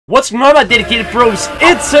What's going on, my dedicated bros?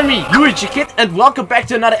 It's me, luigikid, and welcome back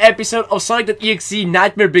to another episode of SONIC.EXE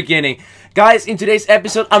Nightmare Beginning. Guys, in today's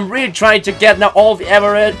episode, I'm really trying to get now all the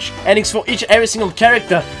average endings for each and every single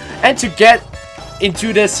character. And to get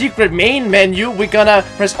into the secret main menu, we're gonna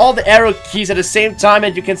press all the arrow keys at the same time,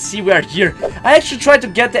 and you can see we are here. I actually tried to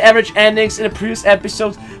get the average endings in the previous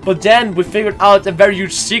episode, but then we figured out a very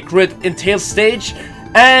huge secret in Tails stage.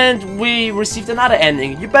 And we received another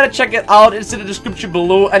ending. You better check it out, it's in the description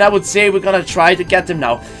below, and I would say we're gonna try to get them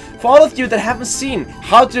now. For all of you that haven't seen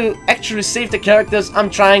how to actually save the characters, I'm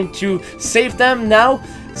trying to save them now.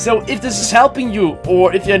 So if this is helping you,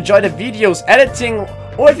 or if you enjoy the videos, editing,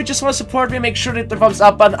 or if you just want to support me, make sure to hit the thumbs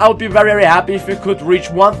up button. I would be very happy if we could reach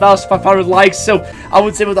 1,500 likes. So I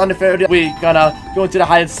would say without any further ado, we're gonna go into the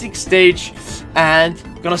hide and seek stage and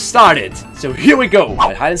gonna start it. So here we go.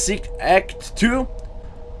 Hide and seek act 2.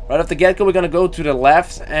 Right off the get-go, we're gonna go to the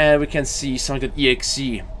left, and we can see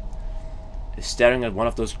SONIC.EXE is staring at one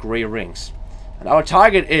of those gray rings. And our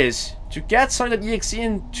target is to get SONIC.EXE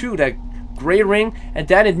into that gray ring, and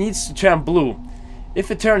then it needs to turn blue.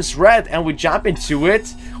 If it turns red and we jump into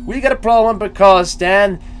it, we got a problem, because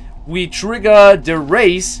then we trigger the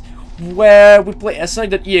race where we play as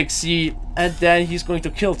SONIC.EXE, and then he's going to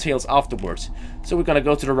kill Tails afterwards. So we're gonna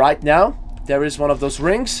go to the right now. There is one of those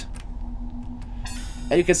rings.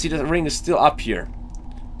 And you can see the ring is still up here.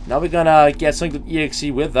 Now we're gonna get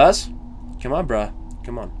SONIC.EXE with us. Come on, bruh.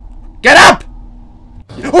 Come on. Get up!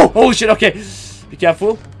 Oh, holy shit, okay. Be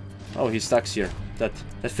careful. Oh, he's stuck here. That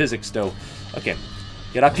physics, though. Okay.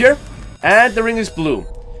 Get up here. And the ring is blue.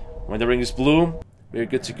 When the ring is blue, we're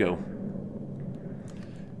good to go.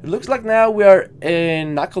 It looks like now we are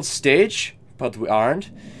in Knuckles stage, but we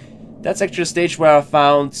aren't. That's actually a stage where I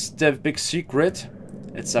found the big secret.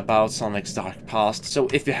 It's about Sonic's dark past, so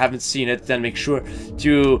if you haven't seen it, then make sure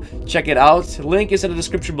to check it out. Link is in the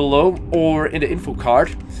description below or in the info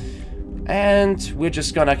card. And we're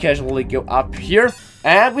just gonna casually go up here,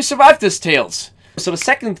 and we survived this, Tails. So the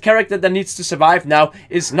second character that needs to survive now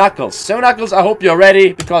is Knuckles. So Knuckles, I hope you're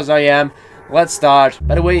ready, because I am. Let's start.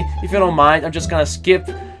 By the way, if you don't mind, I'm just gonna skip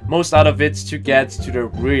most out of it to get to the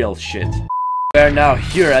real shit. We're now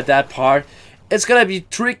here at that part. It's gonna be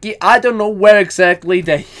tricky. I don't know where exactly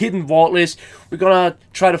the hidden vault is. We're gonna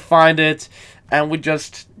try to find it, and we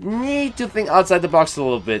just need to think outside the box a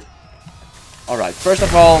little bit. Alright, first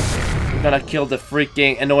of all, we're gonna kill the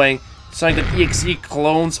freaking annoying SONIC.EXE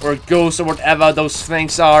clones or ghosts or whatever those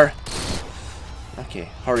things are. Okay,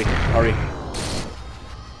 hurry.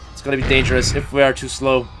 It's gonna be dangerous if we are too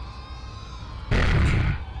slow.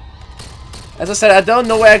 As I said, I don't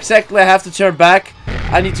know where exactly I have to turn back.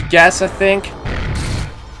 I need to guess, I think.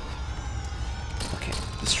 Okay,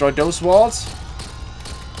 destroy those walls.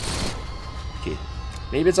 Okay,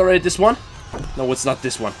 maybe it's already this one? No, it's not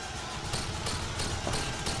this one. Okay.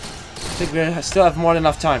 I think we still have more than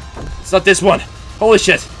enough time. It's not this one. Holy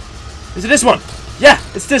shit. Is it this one? Yeah,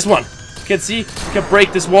 it's this one. You can see, you can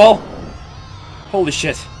break this wall. Holy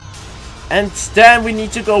shit. And then we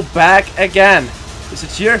need to go back again. Is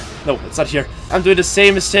it here? No, it's not here. I'm doing the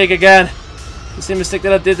same mistake again. The same mistake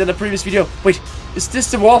that I did in the previous video. Wait, is this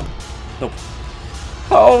the wall? Nope.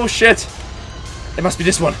 Oh shit. It must be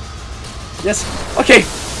this one. Yes. Okay.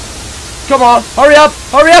 Come on. Hurry up.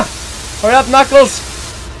 Hurry up. Hurry up, Knuckles.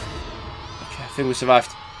 Okay, I think we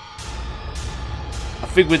survived. I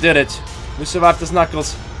think we did it. We survived as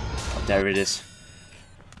Knuckles. Oh, there it is.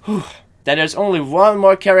 Whew. Then there's only one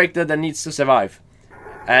more character that needs to survive.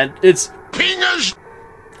 And it's Pingers.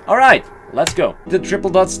 Alright, let's go. The triple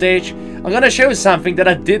dot stage. I'm gonna show you something that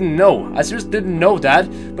I didn't know. I seriously didn't know that.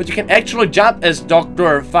 But you can actually jump as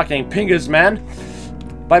Dr. fucking Pingers Man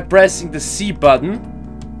by pressing the C button.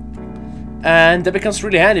 And that becomes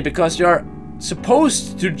really handy, because you're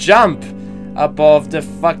supposed to jump above the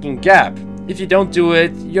fucking gap. If you don't do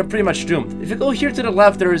it, you're pretty much doomed. If you go here to the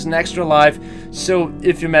left, there is an extra life. So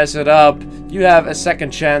if you mess it up, you have a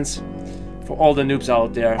second chance for all the noobs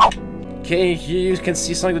out there. Okay, here you can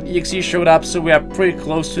see SONIC.EXE showed up, so we are pretty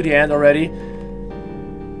close to the end already.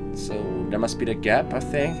 So there must be the gap, I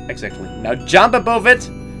think. Exactly. Now jump above it.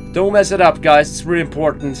 Don't mess it up, guys. It's really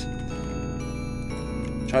important.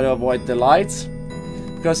 Try to avoid the lights,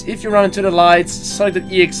 because if you run into the lights,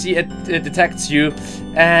 SONIC.EXE it detects you,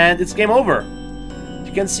 and it's game over.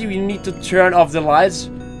 You can see we need to turn off the lights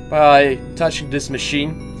by touching this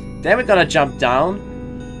machine. Then we're gonna jump down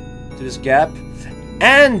to this gap,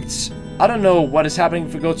 and I don't know what is happening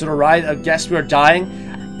if we go to the right. I guess we're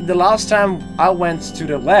dying. The last time I went to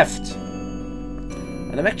the left,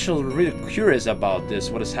 and I'm actually really curious about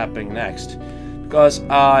this, what is happening next, because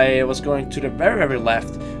I was going to the very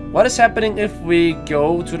left, what is happening if we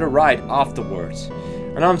go to the right afterwards?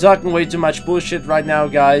 And I'm talking way too much bullshit right now,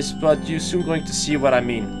 guys, but you're soon going to see what I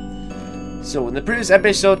mean. So, in the previous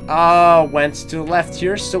episode, I went to the left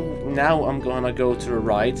here, so now I'm gonna go to the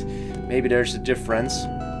right. Maybe there's a difference.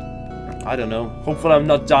 I don't know. Hopefully I'm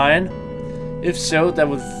not dying. If so, that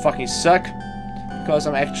would fucking suck. Because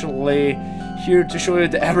I'm actually here to show you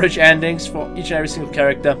the average endings for each and every single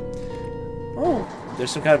character. Oh,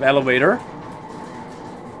 there's some kind of elevator.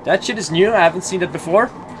 That shit is new, I haven't seen that before.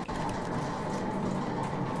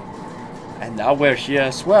 And now we're here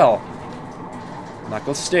as well.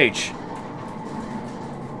 Knuckles stage.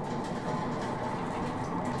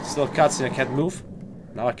 Still cutscene, I can't move.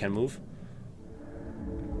 Now I can move.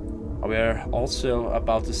 We're also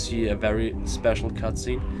about to see a very special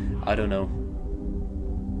cutscene. I don't know.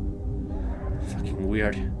 Fucking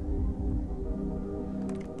weird.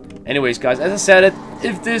 Anyways, guys, as I said it,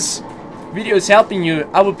 if this video is helping you,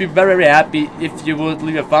 I would be very, very happy if you would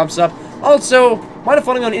leave a thumbs up. Also, mind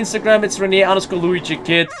following on Instagram, it's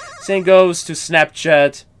Rene_luigikid. Same goes to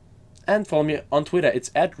Snapchat. And follow me on Twitter, it's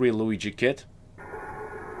 @realluigikid.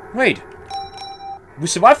 Wait. We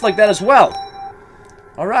survived like that as well.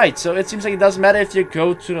 Alright, so it seems like it doesn't matter if you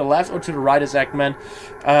go to the left or to the right as Eggman.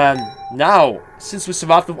 Now, since we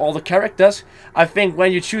survived with all the characters, I think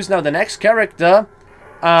when you choose now the next character,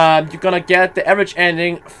 you're gonna get the average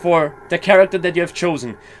ending for the character that you have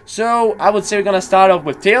chosen. So, I would say we're gonna start off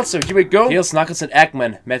with Tails, so here we go. Tails, Knuckles, and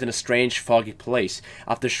Eggman met in a strange, foggy place.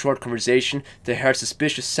 After a short conversation, they heard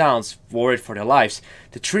suspicious sounds, worried for their lives.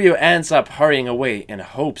 The trio ends up hurrying away in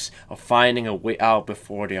hopes of finding a way out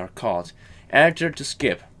before they are caught. Enter to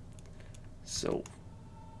skip. So,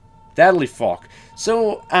 deadly fog.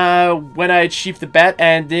 So, when I achieved the bad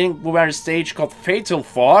ending, we were on a stage called Fatal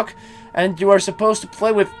Fog, and you are supposed to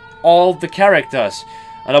play with all the characters.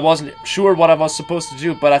 And I wasn't sure what I was supposed to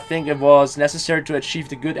do, but I think it was necessary to achieve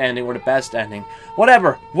the good ending or the best ending.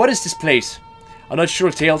 Whatever. What is this place? I'm not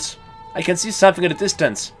sure, Tails. I can see something in the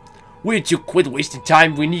distance. We need to quit wasting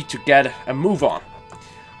time. We need to get a move on.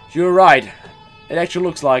 You're right. It actually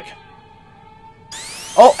looks like...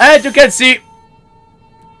 Oh, and you can see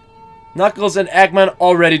Knuckles and Eggman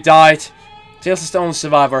already died. Tails is the only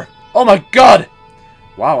survivor. Oh my god!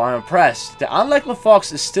 Wow, I'm impressed. The unlikely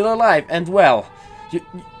fox is still alive and well.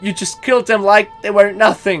 You just killed them like they were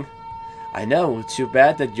nothing. I know, too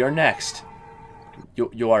bad that you're next.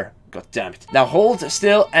 You are. God damn it. Now hold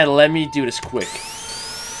still and let me do this quick.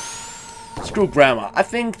 Screw grammar. I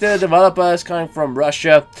think the developer is coming from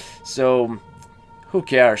Russia, so... who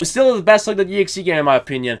cares? It's still the best SONIC.EXE game in my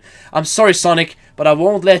opinion. I'm sorry, Sonic, but I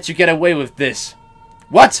won't let you get away with this.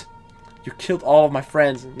 What? You killed all of my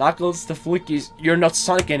friends. Knuckles, the Flickies, you're not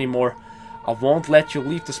Sonic anymore. I won't let you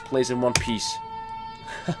leave this place in one piece.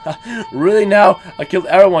 Really now? I killed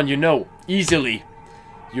everyone you know. Easily.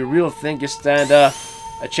 You really think you stand a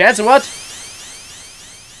chance or what?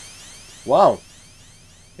 Wow.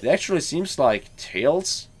 It actually seems like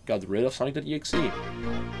Tails got rid of SONIC.EXE.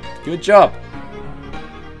 Good job.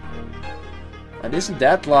 And isn't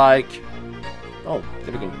that like... oh,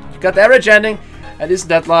 there we go. You got the average ending. And isn't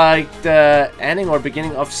that like the ending or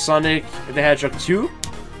beginning of Sonic the Hedgehog 2?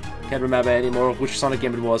 Can't remember anymore which Sonic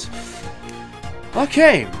game it was.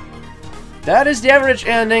 Okay. That is the average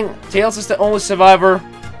ending. Tails is the only survivor.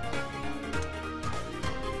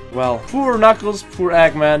 Well, poor Knuckles, poor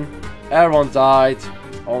Eggman. Everyone died.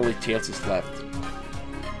 Only Tails is left.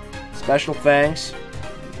 Special thanks,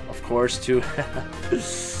 of course, to...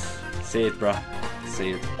 say it, bruh.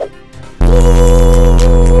 Say it.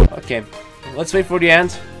 Okay. Let's wait for the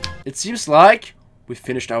end. It seems like we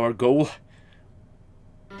finished our goal.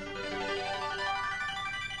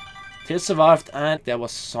 Tails survived and there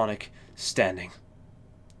was Sonic standing.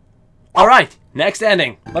 Alright, next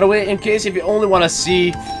ending. By the way, in case if you only want to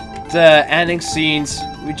see the ending scenes,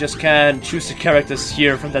 we just can choose the characters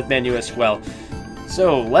here from that menu as well.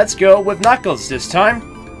 So, let's go with Knuckles this time.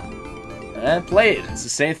 And play it. It's the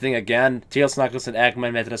same thing again. Tails, Knuckles, and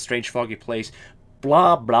Eggman met in a strange foggy place.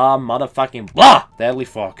 Blah, blah, motherfucking blah! Deadly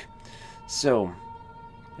fog. So,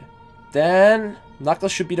 then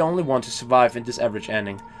Knuckles should be the only one to survive in this average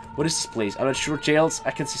ending. What is this place? I'm not sure, Tails.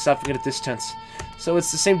 I can see something in the distance. So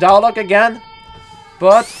it's the same dialogue again.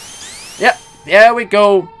 But, yeah, there we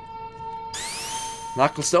go.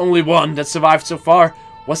 Knuckles the only one that survived so far.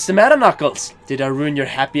 What's the matter, Knuckles? Did I ruin your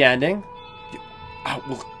happy ending? I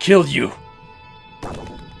will kill you.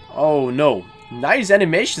 Oh no. Nice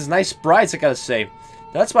animations, nice sprites, I gotta say.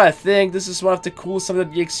 That's why I think this is one of the coolest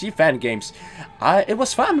SONIC.EXE fan games. It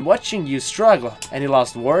was fun watching you struggle. Any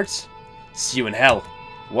last words? See you in hell.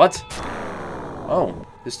 What? Oh,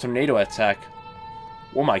 this tornado attack.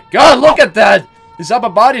 Oh my god, look at that! His upper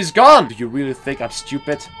body is gone! Do you really think I'm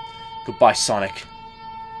stupid? Goodbye, Sonic.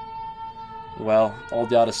 Well, all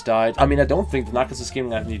the others died. I mean, I don't think the Knuckles is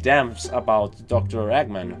giving any damns about Dr.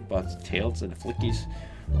 Eggman, but Tails and the Flickies.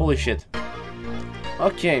 Holy shit.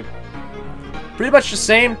 Okay. Pretty much the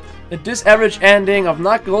same. In this average ending of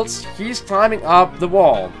Knuckles, he's climbing up the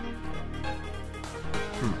wall.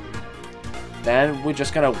 Then we're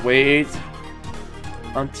just gonna wait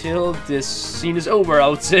until this scene is over, I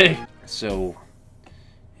would say. So,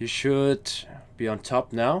 he should be on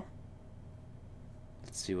top now.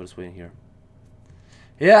 Let's see what is waiting here.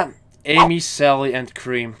 Yeah, Amy, Sally, and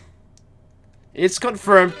Cream. It's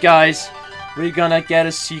confirmed, guys. We're gonna get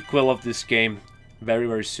a sequel of this game very,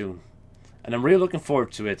 very soon. And I'm really looking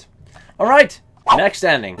forward to it. Alright, next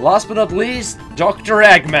ending. Last but not least, Dr.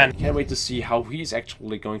 Eggman. Can't wait to see how he's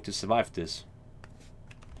actually going to survive this.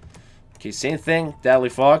 Okay, same thing. Deadly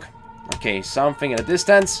fog. Okay, something in the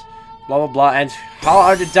distance. Blah, blah, blah. And how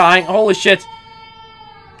are they dying? Holy shit.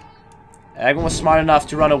 Eggman was smart enough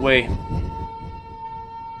to run away.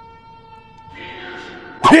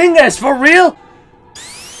 Pingas, for real?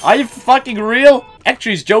 Are you fucking real?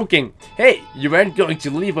 Actually, he's joking. Hey, you weren't going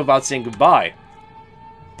to leave without saying goodbye.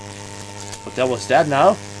 But that was that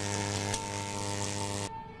now.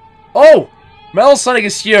 Oh! Metal Sonic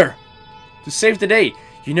is here to save the day.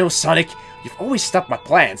 You know, Sonic, you've always stopped my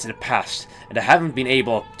plans in the past, and I haven't been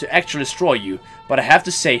able to actually destroy you. But I have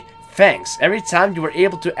to say, thanks. Every time you were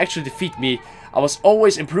able to actually defeat me, I was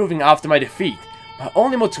always improving after my defeat. My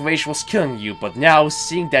only motivation was killing you, but now,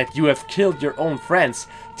 seeing that you have killed your own friends,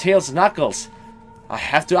 Tails and Knuckles, I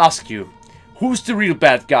have to ask you, who's the real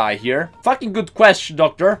bad guy here? Fucking good question,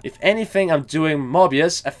 Doctor. If anything, I'm doing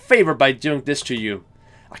Mobius a favor by doing this to you.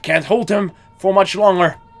 I can't hold him for much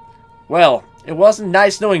longer. Well, it wasn't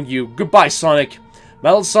nice knowing you. Goodbye, Sonic.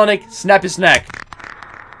 Metal Sonic, snap his neck.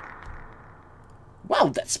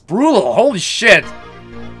 Wow, that's brutal. Holy shit.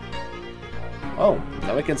 Oh,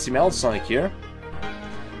 now we can see Metal Sonic here.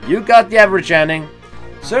 You got the average ending.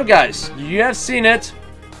 So guys, you have seen it.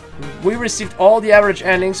 We received all the average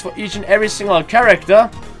endings for each and every single character.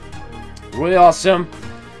 Really awesome.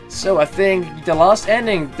 So I think the last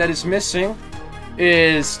ending that is missing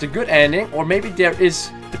is the good ending, or maybe there is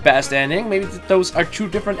the best ending. Maybe those are two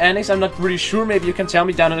different endings. I'm not really sure. Maybe you can tell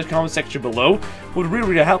me down in the comment section below. Would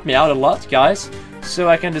really help me out a lot, guys, so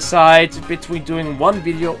I can decide between doing one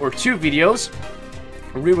video or two videos.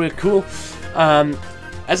 Really cool.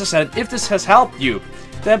 As I said, if this has helped you,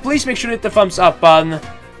 then please make sure to hit the thumbs up button.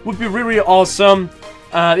 Would be really awesome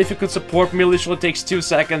if you could support me. Literally takes 2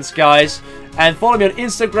 seconds, guys. And follow me on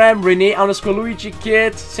Instagram,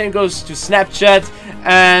 Rene_luigikid. Same goes to Snapchat.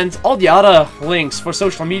 And all the other links for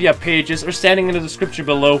social media pages are standing in the description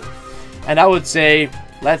below. And I would say,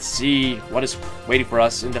 let's see what is waiting for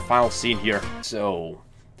us in the final scene here. So,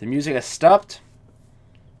 the music has stopped.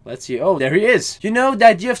 Let's see. Oh, there he is. You know, the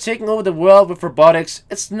idea of taking over the world with robotics,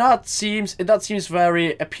 it not seems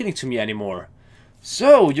very appealing to me anymore.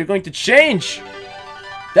 So, you're going to change.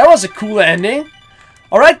 That was a cool ending.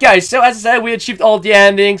 Alright guys, so as I said, we achieved all the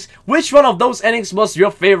endings. Which one of those endings was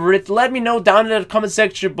your favorite? Let me know down in the comment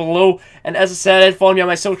section below. And as I said, follow me on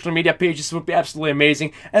my social media pages. It would be absolutely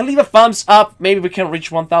amazing. And leave a thumbs up. Maybe we can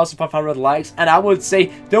reach 1,500 likes. And I would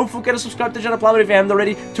say, don't forget to subscribe to the channel if you haven't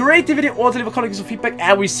already. To rate the video or to leave a comment with feedback.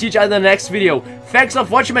 And we see each other in the next video. Thanks a lot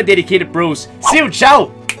for watching, my dedicated bros. See you,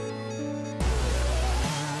 ciao!